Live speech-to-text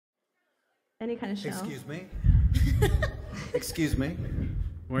any kind of show. Excuse me. Excuse me.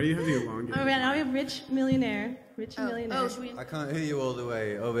 Why do you have the elongated? Oh, now we have Rich Millionaire. Rich Millionaire. Oh, should we? I can't hear you all the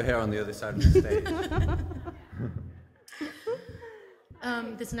way over here on the other side of the stage.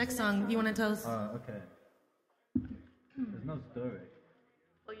 This next song, you want to tell us? Okay. There's no story.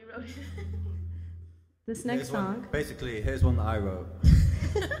 Oh, you wrote it. This next song. Basically, here's one that I wrote.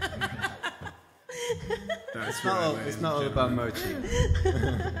 It's not all about Mochi.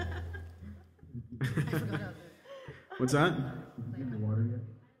 What's that?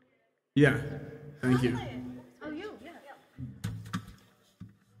 Yeah, thank you. Oh, you? Yeah.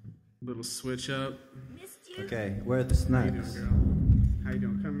 Little switch up. Okay, where are the snacks? How you doing, girl? How you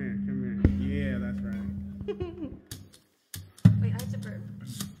doing? Come here, come here. Yeah, that's right. Wait, I have to burp.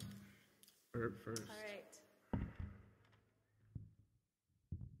 Burp first. All right.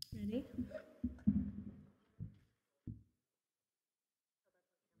 Ready?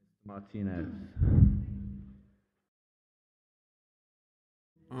 Martinez.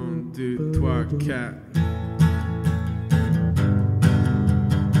 1, 2, 3, 4.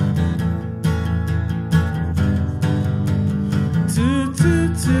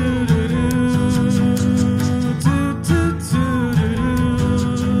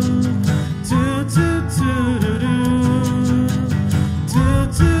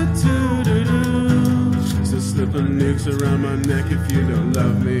 So slipping nukes around my neck if you don't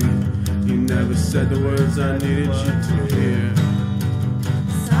love me. You never said the words I needed you to hear.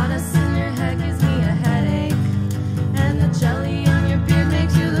 Sawdust in your head gives me a headache, and the jelly on your beard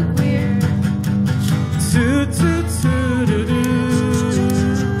makes you look weird.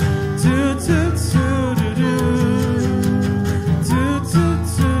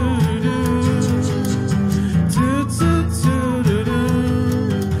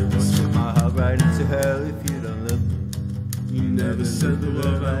 Spit my heart right into hell if you don't love me. You never said the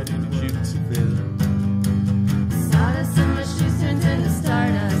love I needed you to feel. Sawdust in my shoes turns into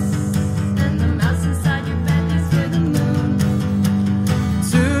stardust, and the mouse inside your bed leaves for the moon.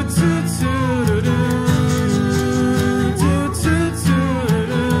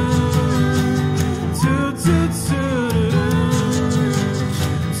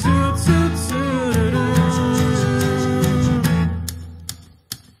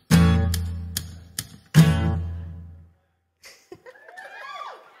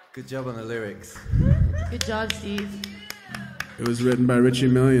 Good job on the lyrics. Good job, Steve. It was written by Richie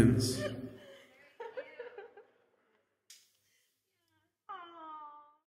Millions.